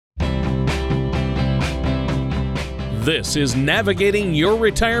This is Navigating Your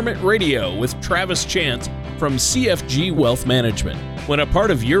Retirement Radio with Travis Chance from CFG Wealth Management. When a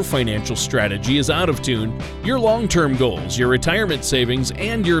part of your financial strategy is out of tune, your long-term goals, your retirement savings,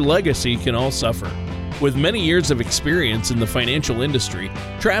 and your legacy can all suffer. With many years of experience in the financial industry,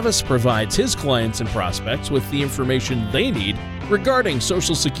 Travis provides his clients and prospects with the information they need regarding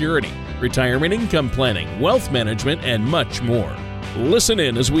Social Security, retirement income planning, wealth management, and much more. Listen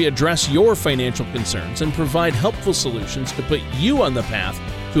in as we address your financial concerns and provide helpful solutions to put you on the path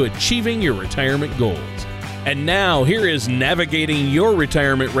to achieving your retirement goals. And now, here is Navigating Your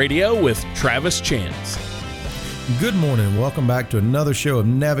Retirement Radio with Travis Chance. Good morning and welcome back to another show of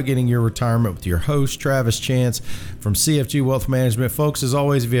Navigating Your Retirement with your host, Travis Chance from CFG Wealth Management. Folks, as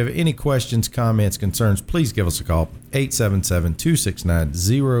always, if you have any questions, comments, concerns, please give us a call.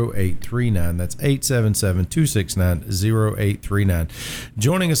 877-269-0839. That's 877-269-0839.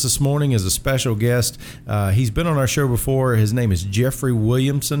 Joining us this morning is a special guest. He's been on our show before. His name is Jeffrey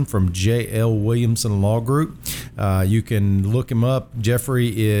Williamson from J.L. Williamson Law Group. You can look him up.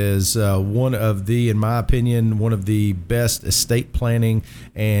 Jeffrey is one of the, in my opinion, one of the best estate planning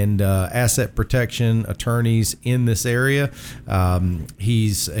and asset protection attorneys in this area.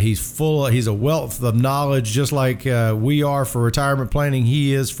 He's a wealth of knowledge, just like we are for retirement planning.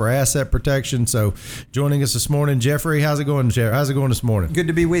 He is for asset protection. So joining us this morning, Jeffrey, how's it going, Jeffrey? How's it going this morning? Good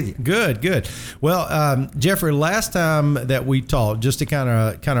to be with you. Good. Well, Jeffrey, last time that we talked, just to kind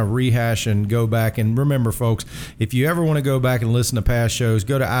of rehash and go back and remember, folks, if you ever want to go back and listen to past shows,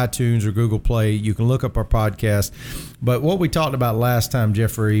 go to iTunes or Google Play. You can look up our podcast. But what we talked about last time,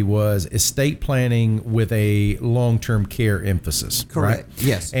 Jeffrey, was estate planning with a long-term care emphasis. Correct. Right?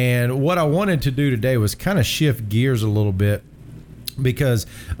 Yes. And what I wanted to do today was kind of shift gears a little bit, because,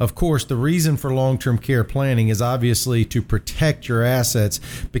 of course, the reason for long-term care planning is obviously to protect your assets,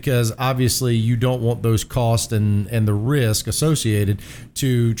 because obviously you don't want those costs and the risk associated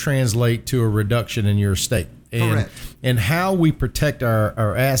to translate to a reduction in your estate. Correct. And how we protect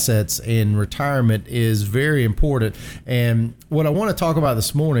our assets in retirement is very important. And what I want to talk about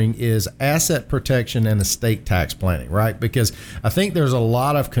this morning is asset protection and estate tax planning, right? Because I think there's a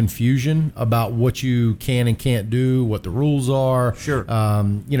lot of confusion about what you can and can't do, what the rules are. Sure.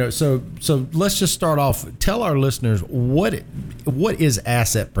 So let's just start off. Tell our listeners what is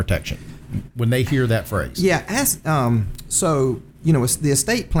asset protection when they hear that phrase. Yeah. The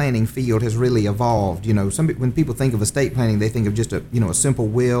estate planning field has really evolved. When people think of estate planning, they think of just a simple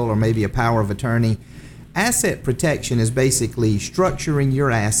will or maybe a power of attorney. Asset protection is basically structuring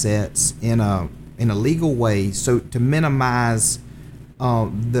your assets in a legal way so to minimize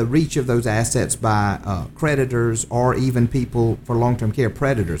the reach of those assets by creditors or even people for long-term care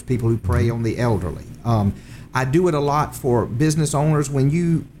predators, people who prey on the elderly. I do it a lot for business owners.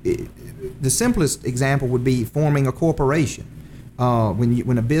 The simplest example would be forming a corporation. When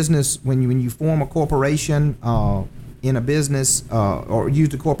you form a corporation in a business or use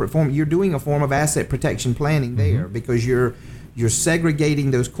the corporate form, you're doing a form of asset protection planning there, because you're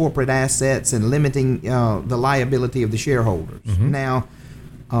segregating those corporate assets and limiting the liability of the shareholders. Now,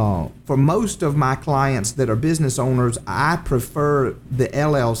 for most of my clients that are business owners, I prefer the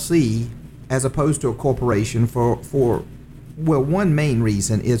LLC as opposed to a corporation for one main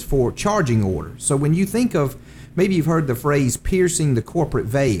reason is for charging orders. So when you think of, maybe you've heard the phrase piercing the corporate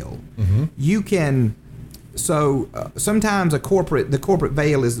veil. You can, sometimes the corporate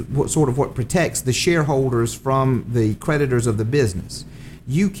veil is what protects the shareholders from the creditors of the business.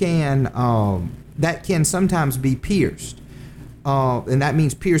 You can, that can sometimes be pierced. And that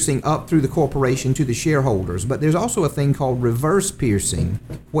means piercing up through the corporation to the shareholders. But there's also a thing called reverse piercing,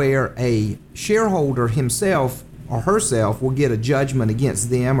 where a shareholder himself or herself will get a judgment against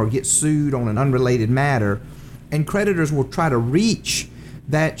them or get sued on an unrelated matter, and creditors will try to reach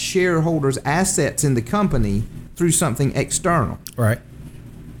that shareholder's assets in the company through something external. Right.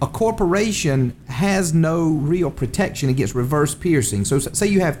 A corporation has no real protection against reverse piercing. So say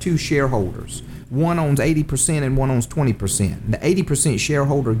you have two shareholders. One owns 80% and one owns 20%. The 80%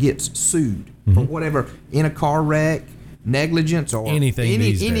 shareholder gets sued for whatever, in a car wreck, negligence, or anything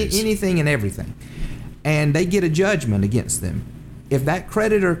and everything. And they get a judgment against them. If that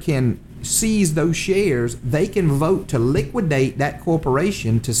creditor can seize those shares, they can vote to liquidate that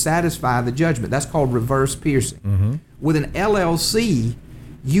corporation to satisfy the judgment. That's called reverse piercing. With an LLC,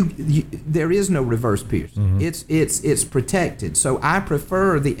 there is no reverse piercing. It's protected. So I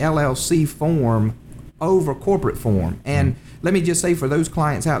prefer the LLC form over corporate form. And let me just say, for those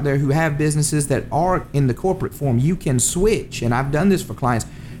clients out there who have businesses that are in the corporate form, you can switch, and I've done this for clients,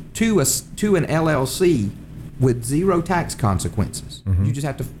 to an LLC with zero tax consequences. You just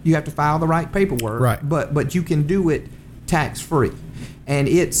have to file the right paperwork. Right. But you can do it tax free, and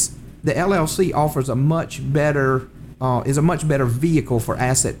the LLC offers a much better vehicle for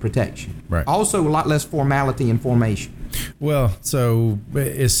asset protection. Right. Also, a lot less formality and formation. Well, so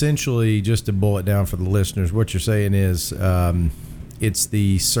essentially, just to boil it down for the listeners, what you're saying is it's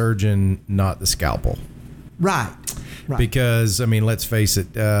the surgeon, not the scalpel. Right. Because I mean, let's face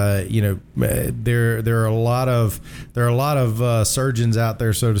it. There are a lot of surgeons out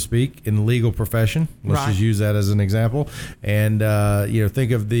there, so to speak, in the legal profession. Let's just use that as an example. And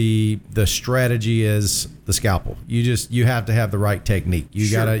think of the strategy as the scalpel. You have to have the right technique. You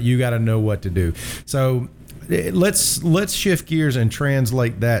gotta know what to do. So let's shift gears and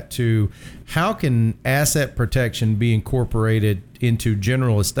translate that to how can asset protection be incorporated into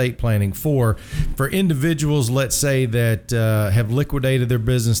general estate planning for individuals, let's say, that have liquidated their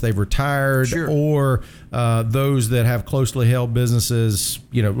business, they've retired, or those that have closely held businesses.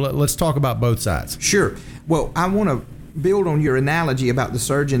 Let's talk about both sides. Sure. Well, I want to build on your analogy about the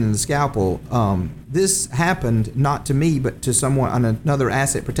surgeon and the scalpel. This happened not to me, but to someone, another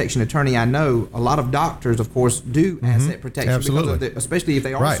asset protection attorney I know. A lot of doctors, of course, do asset protection. Absolutely. Because especially if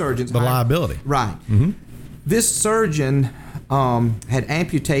they are surgeons. The liability. Right. This surgeon had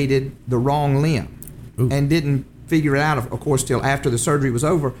amputated the wrong limb. And didn't figure it out, of course, till after the surgery was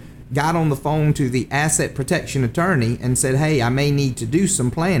over. Got on the phone to the asset protection attorney and said, hey, I may need to do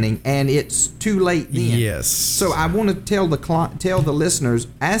some planning, and it's too late then. Yes. So I want to tell the listeners,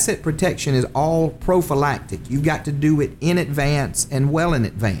 asset protection is all prophylactic. You've got to do it in advance and well in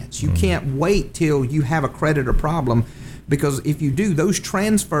advance. You can't wait till you have a creditor problem, because if you do, those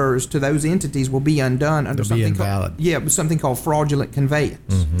transfers to those entities will be undone under something called fraudulent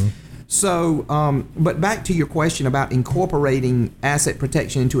conveyance. So, but back to your question about incorporating asset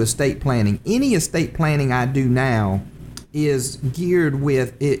protection into estate planning. Any estate planning I do now is geared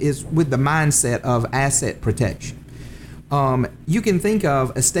with the mindset of asset protection. You can think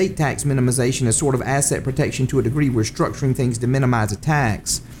of estate tax minimization as sort of asset protection to a degree. We're structuring things to minimize a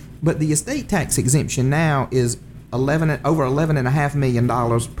tax, but the estate tax exemption now is over $11.5 million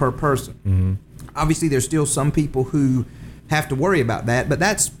per person. Obviously, there's still some people who have to worry about that, but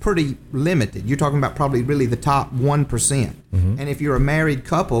that's pretty limited. You're talking about probably really the top 1%. And if you're a married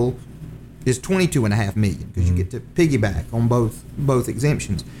couple, it's $22.5 million, because you get to piggyback on both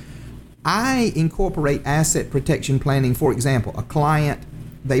exemptions. I incorporate asset protection planning. For example, a client,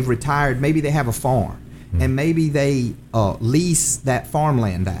 they've retired, maybe they have a farm, and maybe they lease that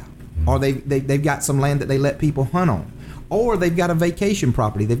farmland out, or they've got some land that they let people hunt on. Or they've got a vacation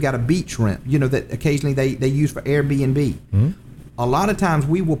property. They've got a beach rent, that occasionally they use for Airbnb. A lot of times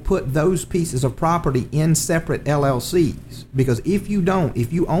we will put those pieces of property in separate LLCs, because if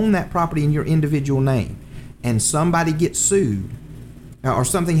you own that property in your individual name and somebody gets sued, or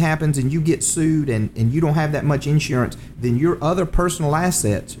something happens and you get sued and you don't have that much insurance, then your other personal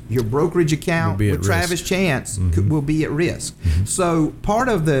assets, your brokerage account with Travis Chance, will be at risk. So part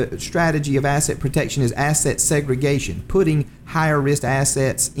of the strategy of asset protection is asset segregation, putting higher risk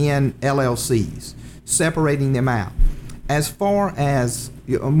assets in LLCs, separating them out. As far as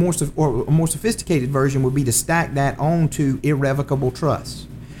a more sophisticated version would be to stack that onto irrevocable trusts.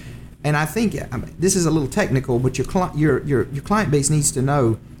 And I think this is a little technical, but your client base needs to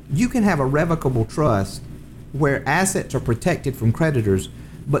know you can have a revocable trust where assets are protected from creditors,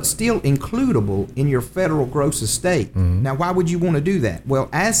 but still includable in your federal gross estate. Now, why would you want to do that? Well,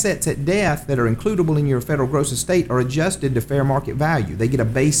 assets at death that are includable in your federal gross estate are adjusted to fair market value. They get a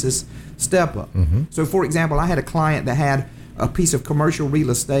basis step up. So, for example, I had a client that had a piece of commercial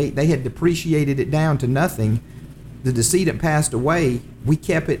real estate. They had depreciated it down to nothing. The decedent passed away. We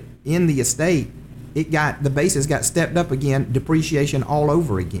kept it in the estate. The basis got stepped up again, depreciation all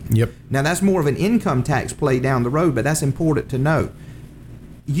over again. Now, that's more of an income tax play down the road, but that's important to know.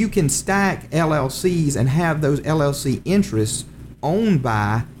 You can stack LLCs and have those LLC interests owned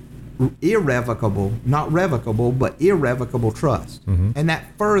by irrevocable, not revocable, but irrevocable trust. And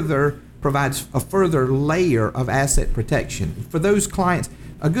that further provides a further layer of asset protection. For those clients,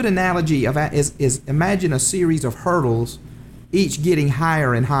 a good analogy of is imagine a series of hurdles, each getting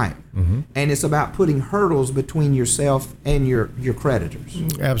higher and higher. And it's about putting hurdles between yourself and your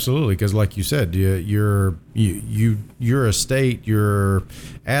creditors. Absolutely, because like you said, your estate, your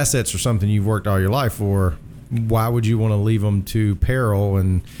assets are something you've worked all your life for. why would you want to leave them to peril?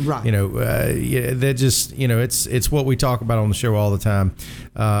 And Right. that just it's what we talk about on the show all the time.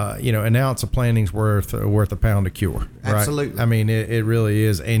 An ounce of planning's worth a pound of cure. Right? Absolutely. I mean, it really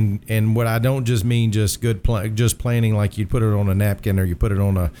is. And what I don't just mean just just planning like you put it on a napkin or you put it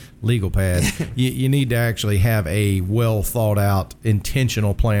on a legal pad. you need to actually have a well thought out,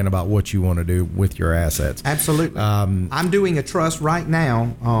 intentional plan about what you want to do with your assets. Absolutely. I'm doing a trust right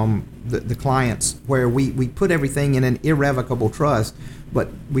now, the clients, where we put everything in an irrevocable trust, but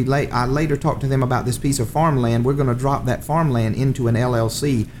I later talked to them about this piece of farmland. We're going to drop that farmland into an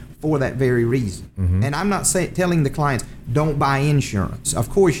LLC for that very reason. Mm-hmm. And I'm not telling the clients, don't buy insurance. Of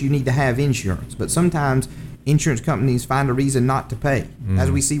course, you need to have insurance, but sometimes insurance companies find a reason not to pay. Mm-hmm.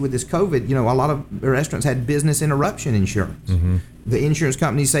 As we see with this COVID, a lot of restaurants had business interruption insurance. Mm-hmm. The insurance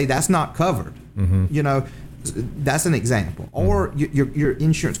companies say that's not covered. Mm-hmm. That's an example. Or your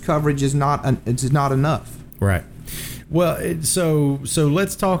insurance coverage is not enough. Right. Well, so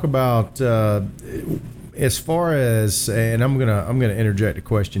let's talk about as far as, and I'm gonna interject a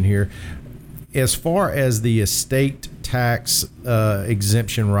question here. As far as the estate tax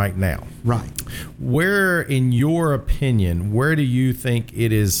exemption right now, right? Where, in your opinion, where do you think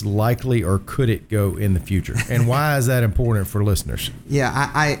it is likely, or could it go in the future, and why is that important for listeners? Yeah,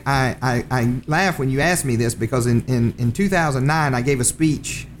 I laugh when you ask me this, because in 2009 I gave a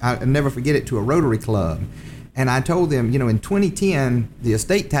speech. I'll never forget it, to a Rotary Club, and I told them, in 2010 the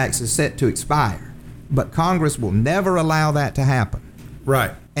estate tax is set to expire, but Congress will never allow that to happen.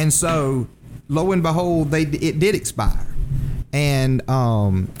 Right. And so, lo and behold, it did expire, and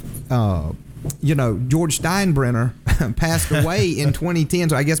George Steinbrenner passed away in 2010.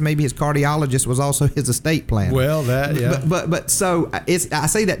 So I guess maybe his cardiologist was also his estate planner. Well, yeah. But so I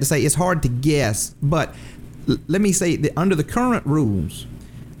say that to say it's hard to guess. But let me say that under the current rules,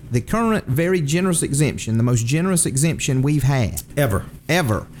 the current very generous exemption, the most generous exemption we've had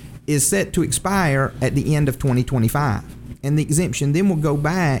ever, is set to expire at the end of 2025, and the exemption then will go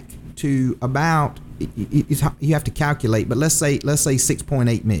back to about, you have to calculate, but let's say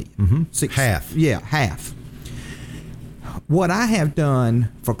 6.8 million. Mm-hmm. Half. Yeah, half. What I have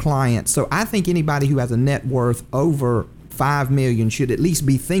done for clients, so I think anybody who has a net worth over $5 million should at least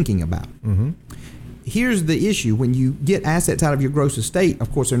be thinking about it. Mm-hmm. Here's the issue: when you get assets out of your gross estate,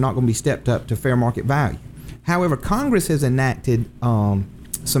 of course, they're not going to be stepped up to fair market value. However, Congress has enacted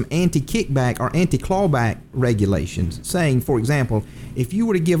some anti-kickback or anti-clawback regulations, saying, for example, if you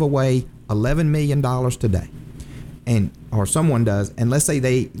were to give away $11 million today, or someone does, and let's say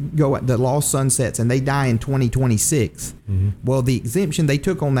the law sunsets and they die in 2026, mm-hmm. well, the exemption they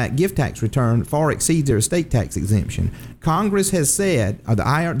took on that gift tax return far exceeds their estate tax exemption. Congress has said,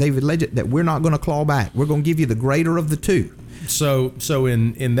 they've alleged that we're not going to claw back. We're going to give you the greater of the two. So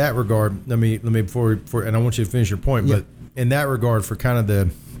in that regard, let me before and I want you to finish your point, yeah. But in that regard, for kind of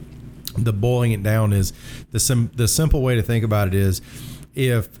the boiling it down, is the simple way to think about it is,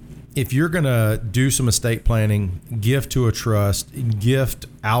 if you're going to do some estate planning, gift to a trust, gift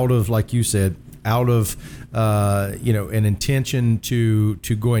out of, like you said, out of an intention to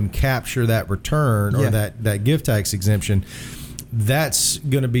go and capture that return, or that gift tax exemption, that's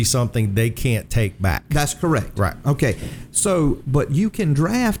going to be something they can't take back. That's correct. Right. Okay. So, but you can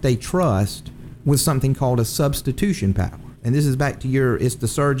draft a trust with something called a substitution power. And this is back to it's the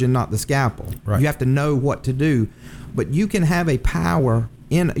surgeon, not the scalpel. Right. You have to know what to do, but you can have a power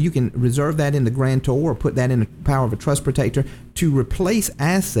you can reserve that in the grantor, or put that in the power of a trust protector, to replace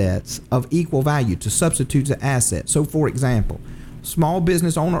assets of equal value, to substitute the asset. So, for example, small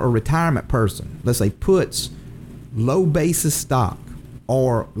business owner or retirement person, let's say, puts low basis stock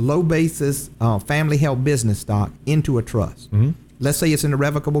or low basis family held business stock into a trust. Mm-hmm. Let's say it's an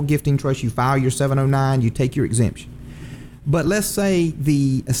irrevocable gifting trust. You file your 709, you take your exemption. But let's say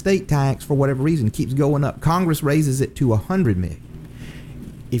the estate tax, for whatever reason, keeps going up. Congress raises it to $100 million.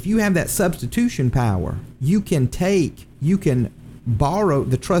 If you have that substitution power, you can borrow,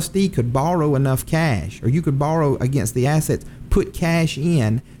 the trustee could borrow enough cash, or you could borrow against the assets, put cash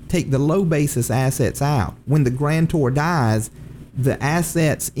in, take the low basis assets out. When the grantor dies, the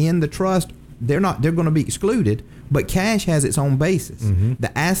assets in the trust, they're going to be excluded, but cash has its own basis. Mm-hmm.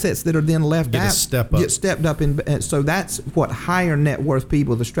 The assets that are then left out get stepped up. So that's what higher net worth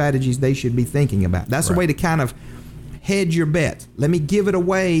people, the strategies they should be thinking about. That's a way to kind of hedge your bets. Let me give it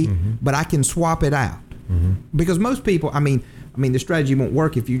away, mm-hmm. but I can swap it out. Mm-hmm. Because most people, I mean, the strategy won't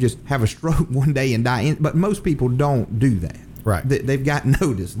work if you just have a stroke one day and die. But most people don't do that. Right. They've got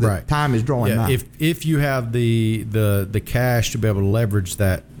notice. The time is drawing nigh. If you have the cash to be able to leverage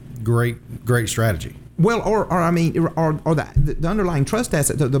that, great strategy. Well, or the underlying trust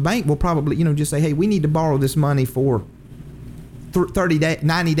asset, the bank will probably, just say, hey, we need to borrow this money for 90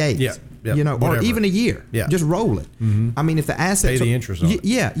 days. Yeah. Or even a year. Yeah. Just roll it. Mm-hmm. I mean, if the assets pay the interest on it.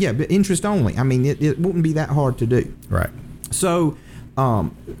 Yeah, but interest only. I mean, it wouldn't be that hard to do. Right. So,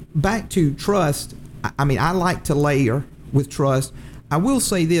 back to trust. I mean, I like to layer with trust. I will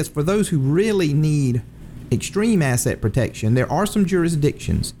say this, for those who really need extreme asset protection, there are some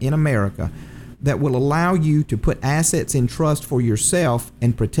jurisdictions in America that will allow you to put assets in trust for yourself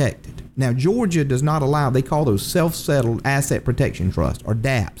and protect it. Now, Georgia does not allow, they call those self-settled asset protection trust, or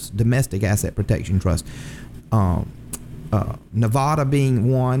DAPS, domestic asset protection trust. Nevada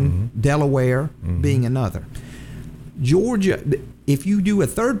being one, mm-hmm. Delaware mm-hmm. being another. Georgia, if you do a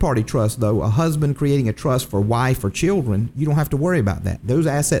third-party trust, though, a husband creating a trust for wife or children, you don't have to worry about that. Those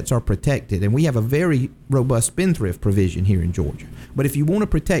assets are protected, and we have a very robust spendthrift provision here in Georgia. But if you want to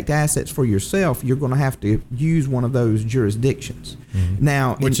protect assets for yourself, you're going to have to use one of those jurisdictions. Mm-hmm.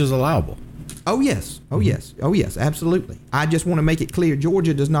 Now, which is allowable. Oh, yes. Oh, mm-hmm. yes. Oh, yes, absolutely. I just want to make it clear,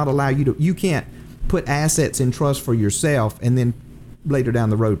 Georgia does not allow you to, you can't put assets in trust for yourself and then later down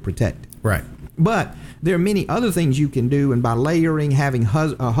the road protect it. Right. But there are many other things you can do, and by layering, having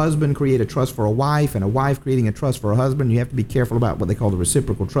a husband create a trust for a wife and a wife creating a trust for a husband, you have to be careful about what they call the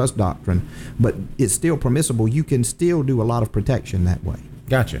reciprocal trust doctrine, but it's still permissible. You can still do a lot of protection that way.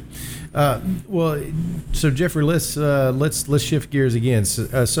 Gotcha. Well, so Jeffrey, let's shift gears again.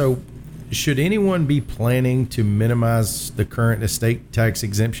 So should anyone be planning to minimize the current estate tax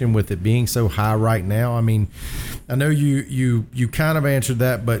exemption with it being so high right now? I mean, I know you kind of answered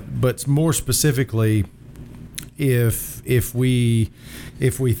that, but more specifically, if we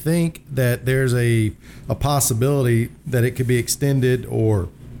think that there's a possibility that it could be extended, or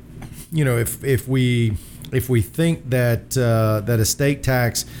if we think that that estate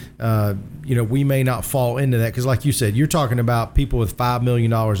tax, we may not fall into that, because like you said, you're talking about people with $5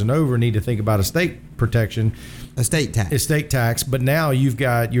 million and over need to think about estate protection, estate tax. But now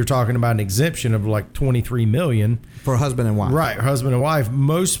you're talking about an exemption of like $23 million for husband and wife. Right, husband and wife.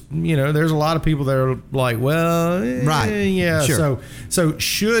 Most, there's a lot of people that are like, well, right, yeah. Sure. So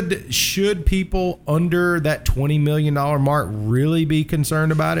should people under that $20 million mark really be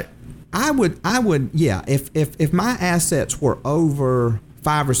concerned about it? I would, yeah. If my assets were over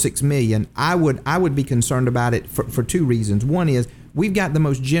 $5 or $6 million, I would be concerned about it for two reasons. One is we've got the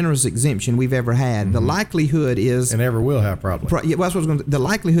most generous exemption we've ever had. Mm-hmm. The likelihood is, and ever will have probably. Yeah, well, that's what I was going to. The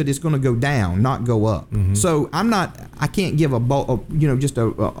likelihood is going to go down, not go up. Mm-hmm. So I can't give just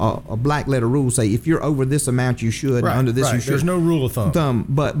a black letter rule say if you're over this amount you should, right, under this right. you should. There's no rule of thumb.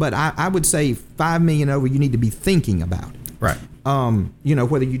 But I would say $5 million over, you need to be thinking about it. Right.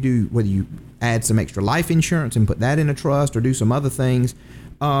 Whether you add some extra life insurance and put that in a trust, or do some other things.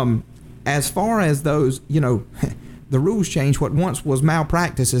 As far as those, the rules change. What once was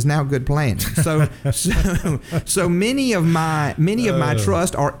malpractice is now good planning. So many of my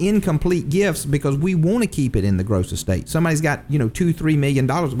trust are incomplete gifts because we want to keep it in the gross estate. Somebody's got $2-3 million,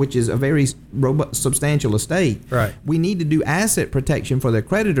 which is a very robust, substantial estate. Right. We need to do asset protection for their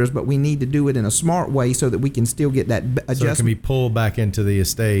creditors, but we need to do it in a smart way so that we can still get that adjustment. So it can be pulled back into the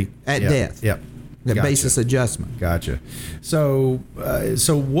estate at death. Yep. The basis adjustment. Gotcha. So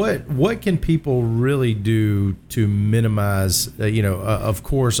what can people really do to minimize? Of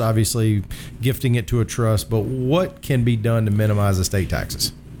course, obviously, gifting it to a trust, but what can be done to minimize estate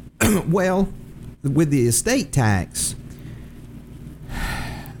taxes? Well, with the estate tax,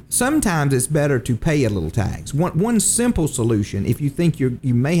 sometimes it's better to pay a little tax. One simple solution, if you think you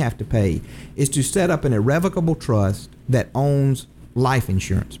may have to pay, is to set up an irrevocable trust that owns life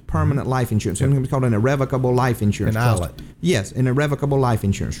insurance, permanent life insurance. Something called an irrevocable life insurance trust. ILIT. Yes, an irrevocable life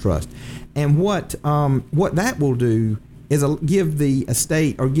insurance trust. And what that will do is give the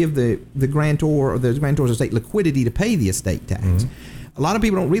estate, or give the grantor or the grantor's estate liquidity to pay the estate tax. Mm-hmm. A lot of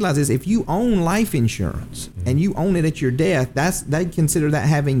people don't realize is if you own life insurance and you own it at your death, they consider that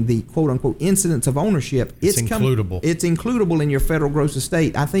having the quote unquote incidence of ownership. It's includable. It's includable in your federal gross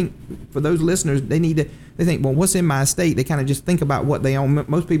estate. I think for those listeners, they think, well, what's in my estate? They kind of just think about what they own.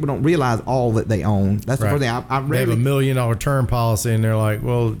 Most people don't realize all that they own. That's right. the first thing. They have $1 million term policy, and they're like,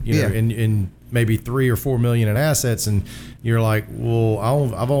 well, in maybe $3 or $4 million in assets, and you're like, well,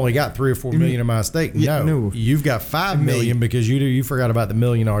 I've only got $3 or $4 million in my estate. No, you've got $5 million because you forgot about the $1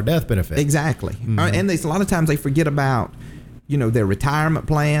 million death benefit. Exactly. Mm-hmm. And a lot of times they forget about their retirement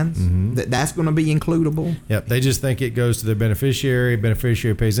plans. Mm-hmm. That's going to be includable. Yep. They just think it goes to the beneficiary.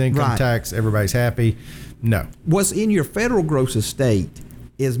 Beneficiary pays income tax. Everybody's happy. No. What's in your federal gross estate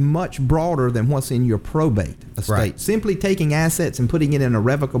is much broader than what's in your probate estate. Right. Simply taking assets and putting it in a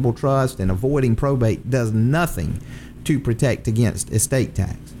revocable trust and avoiding probate does nothing to protect against estate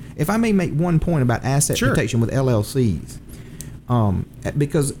tax. If I may make one point about asset protection with LLCs,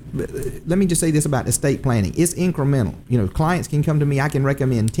 because let me just say this about estate planning. It's incremental. Clients can come to me. I can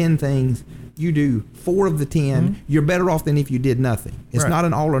recommend 10 things. You do 4 of the 10. You're better off than if you did nothing. It's not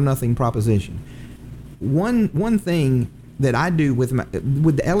an all or nothing proposition. One thing that I do with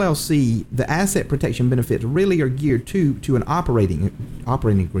the LLC, the asset protection benefits really are geared to an operating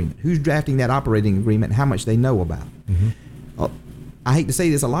agreement. Who's drafting that operating agreement and how much they know about. I hate to say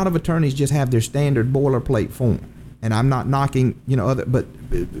this, a lot of attorneys just have their standard boilerplate form. And I'm not knocking, but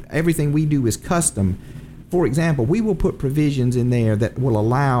everything we do is custom. For example, we will put provisions in there that will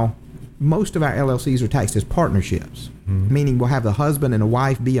allow, most of our LLCs are taxed as partnerships, meaning we'll have the husband and a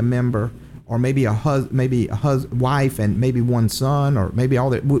wife be a member, or maybe a wife and maybe one son, or maybe all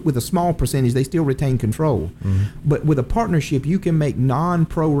that. With a small percentage, they still retain control. But with a partnership, you can make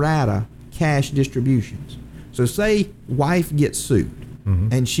non-pro rata cash distributions. So say wife gets sued,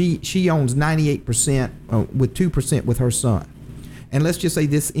 and she owns 98% with 2% with her son. And let's just say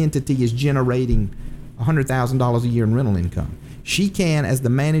this entity is generating $100,000 a year in rental income. She can, as the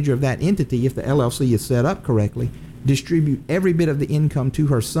manager of that entity, if the LLC is set up correctly, distribute every bit of the income to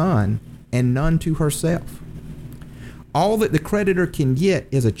her son and none to herself. All that the creditor can get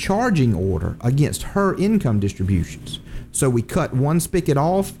is a charging order against her income distributions. So we cut one spigot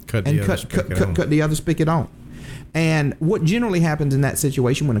off and cut the other spigot on. And what generally happens in that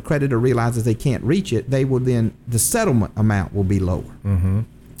situation when a creditor realizes they can't reach it, the settlement amount will be lower.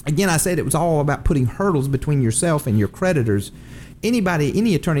 Again, I said it was all about putting hurdles between yourself and your creditors.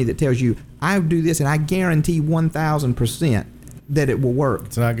 Any attorney that tells you, I do this and I guarantee 1,000% that it will work.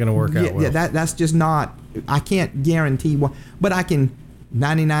 It's not going to work out well. Yeah, that's just not, I can't guarantee one, but I can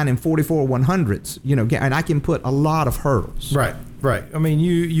 99 and 44 100ths, and I can put a lot of hurdles. Right. I mean,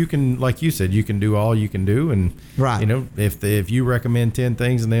 you can, like you said, you can do all you can do, and if you recommend 10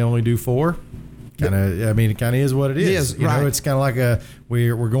 things and they only do 4, it kind of is what it is. It's kind of like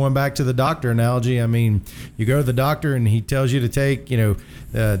we're going back to the doctor analogy. I mean, you go to the doctor and he tells you to take,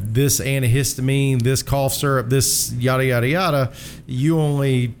 this antihistamine, this cough syrup, this yada yada yada. You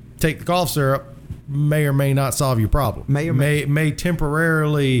only take the cough syrup. May or may not solve your problem. May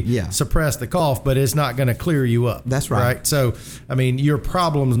temporarily suppress the cough, but it's not going to clear you up. That's right. So, I mean, your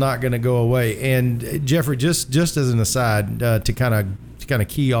problem's not going to go away. And Jeffrey, just as an aside, to kind of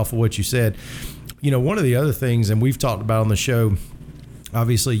key off of what you said, one of the other things, and we've talked about on the show,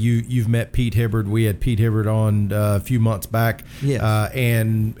 obviously you've met Pete Hibbard. We had Pete Hibbard on a few months back. Yes.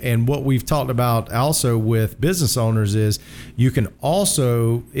 And what we've talked about also with business owners is you can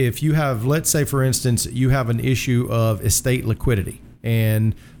also, if you have, let's say for instance, you have an issue of estate liquidity,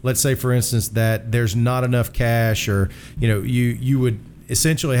 and let's say for instance that there's not enough cash, or you would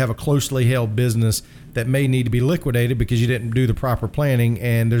essentially have a closely held business that may need to be liquidated because you didn't do the proper planning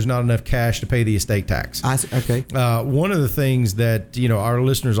and there's not enough cash to pay the estate tax. Okay. One of the things that our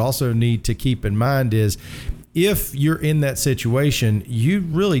listeners also need to keep in mind is if you're in that situation, you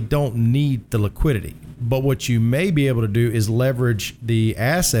really don't need the liquidity. But what you may be able to do is leverage the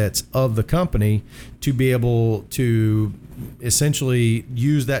assets of the company to be able to essentially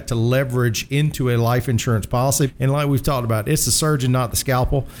use that to leverage into a life insurance policy. And like we've talked about, it's the surgeon, not the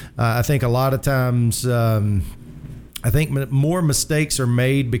scalpel. I think a lot of times, more mistakes are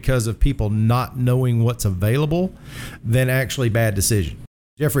made because of people not knowing what's available than actually bad decisions.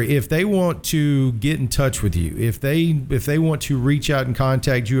 Jeffrey, if they want to get in touch with you, if they want to reach out and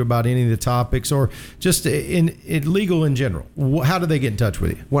contact you about any of the topics, or just in legal in general, how do they get in touch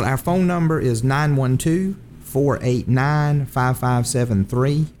with you? Well, our phone number is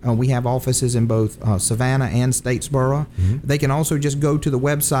 912-489-5573. We have offices in both Savannah and Statesboro. They can also just go to the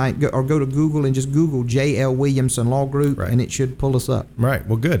website or go to Google and just Google J.L. Williamson Law Group, and it should pull us up. Right.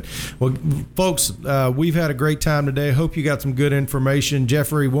 Well, good. Well, folks, we've had a great time today. Hope you got some good information.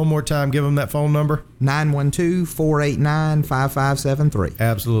 Jeffrey, one more time, give them that phone number. 912-489-5573.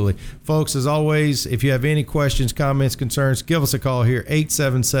 Absolutely. Folks, as always, if you have any questions, comments, concerns, give us a call here,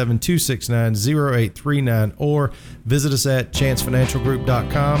 877-269-0839, or visit us at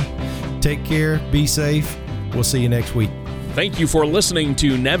chancefinancialgroup.com. Take care. Be safe. We'll see you next week. Thank you for listening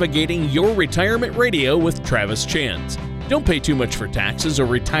to Navigating Your Retirement Radio with Travis Chance. Don't pay too much for taxes or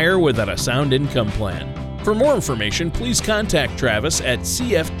retire without a sound income plan. For more information, please contact Travis at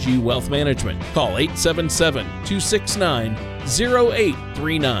CFG Wealth Management. Call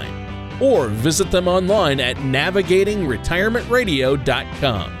 877-269-0839. or visit them online at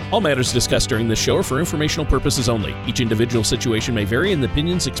navigatingretirementradio.com. All matters discussed during this show are for informational purposes only. Each individual situation may vary, and the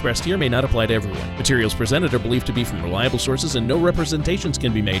opinions expressed here may not apply to everyone. Materials presented are believed to be from reliable sources, and no representations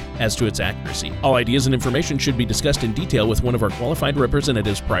can be made as to its accuracy. All ideas and information should be discussed in detail with one of our qualified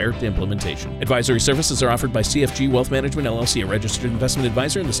representatives prior to implementation. Advisory services are offered by CFG Wealth Management, LLC, a registered investment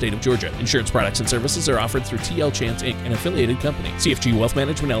advisor in the state of Georgia. Insurance products and services are offered through TL Chance, Inc., an affiliated company. CFG Wealth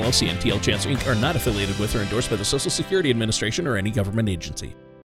Management, LLC, and TL Chance, Inc. are not affiliated with or endorsed by the Social Security Administration or any government agency.